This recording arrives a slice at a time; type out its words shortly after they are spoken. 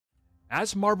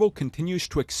As Marvel continues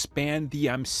to expand the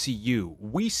MCU,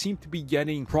 we seem to be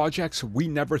getting projects we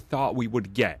never thought we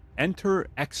would get. Enter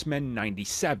X-Men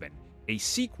 97, a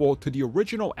sequel to the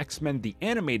original X-Men the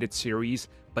Animated Series,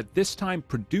 but this time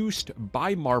produced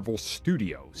by Marvel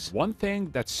Studios. One thing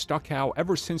that stuck out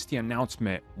ever since the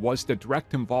announcement was the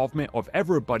direct involvement of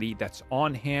everybody that's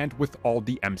on hand with all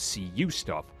the MCU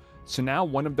stuff. So now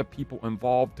one of the people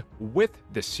involved with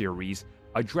the series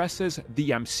addresses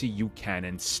the MCU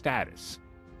canon status.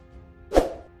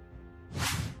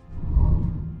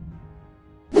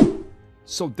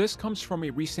 So this comes from a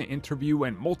recent interview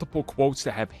and multiple quotes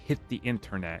that have hit the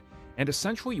internet. And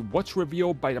essentially what's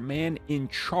revealed by the man in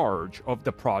charge of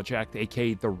the project,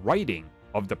 aka the writing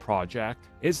of the project,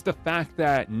 is the fact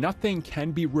that nothing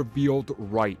can be revealed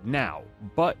right now.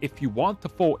 But if you want the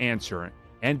full answer,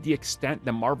 and the extent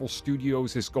that Marvel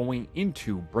Studios is going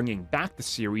into bringing back the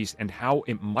series and how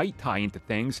it might tie into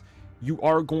things, you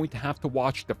are going to have to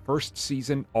watch the first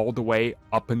season all the way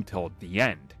up until the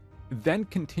end. Then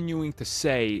continuing to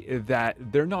say that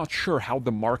they're not sure how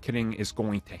the marketing is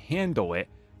going to handle it,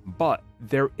 but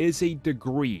there is a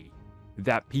degree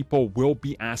that people will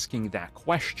be asking that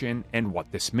question and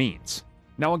what this means.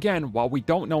 Now again, while we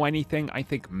don't know anything, I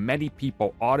think many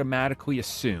people automatically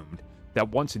assumed that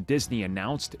once Disney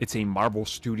announced it's a Marvel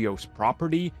Studios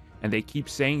property, and they keep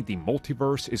saying the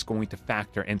multiverse is going to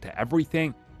factor into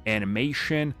everything,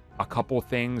 animation, a couple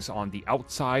things on the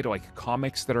outside like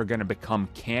comics that are going to become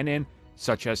canon,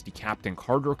 such as the Captain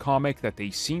Carter comic that they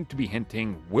seem to be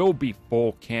hinting will be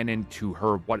full canon to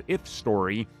her What If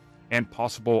story, and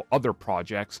possible other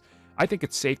projects. I think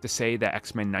it's safe to say that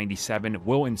X-Men 97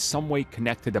 will in some way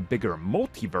connect to the bigger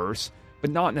multiverse, but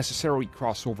not necessarily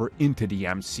cross over into the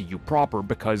MCU proper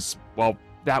because, well,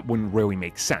 that wouldn't really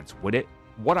make sense, would it?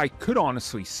 What I could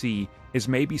honestly see is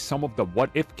maybe some of the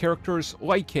What If characters,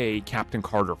 like a Captain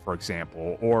Carter, for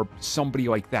example, or somebody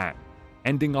like that,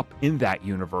 ending up in that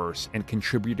universe and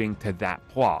contributing to that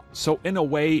plot. So in a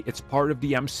way, it's part of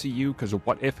the MCU because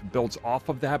What If builds off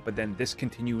of that, but then this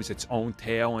continues its own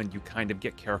tale and you kind of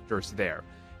get characters there.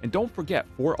 And don't forget,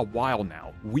 for a while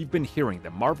now, we've been hearing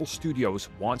that Marvel Studios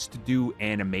wants to do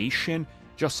animation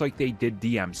just like they did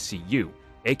the MCU,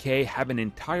 aka have an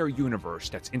entire universe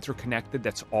that's interconnected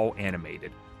that's all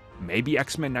animated. Maybe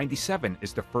X-Men 97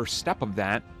 is the first step of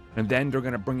that, and then they're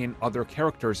going to bring in other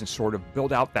characters and sort of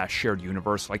build out that shared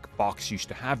universe like Fox used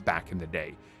to have back in the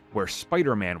day, where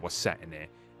Spider-Man was set in it,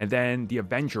 and then the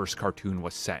Avengers cartoon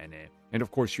was set in it. And of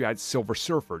course you had Silver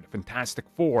Surfer, Fantastic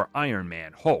Four, Iron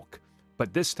Man, Hulk.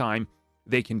 But this time,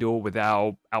 they can do it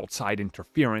without outside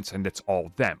interference, and it's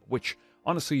all them, which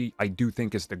honestly I do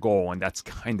think is the goal, and that's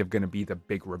kind of going to be the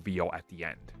big reveal at the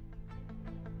end.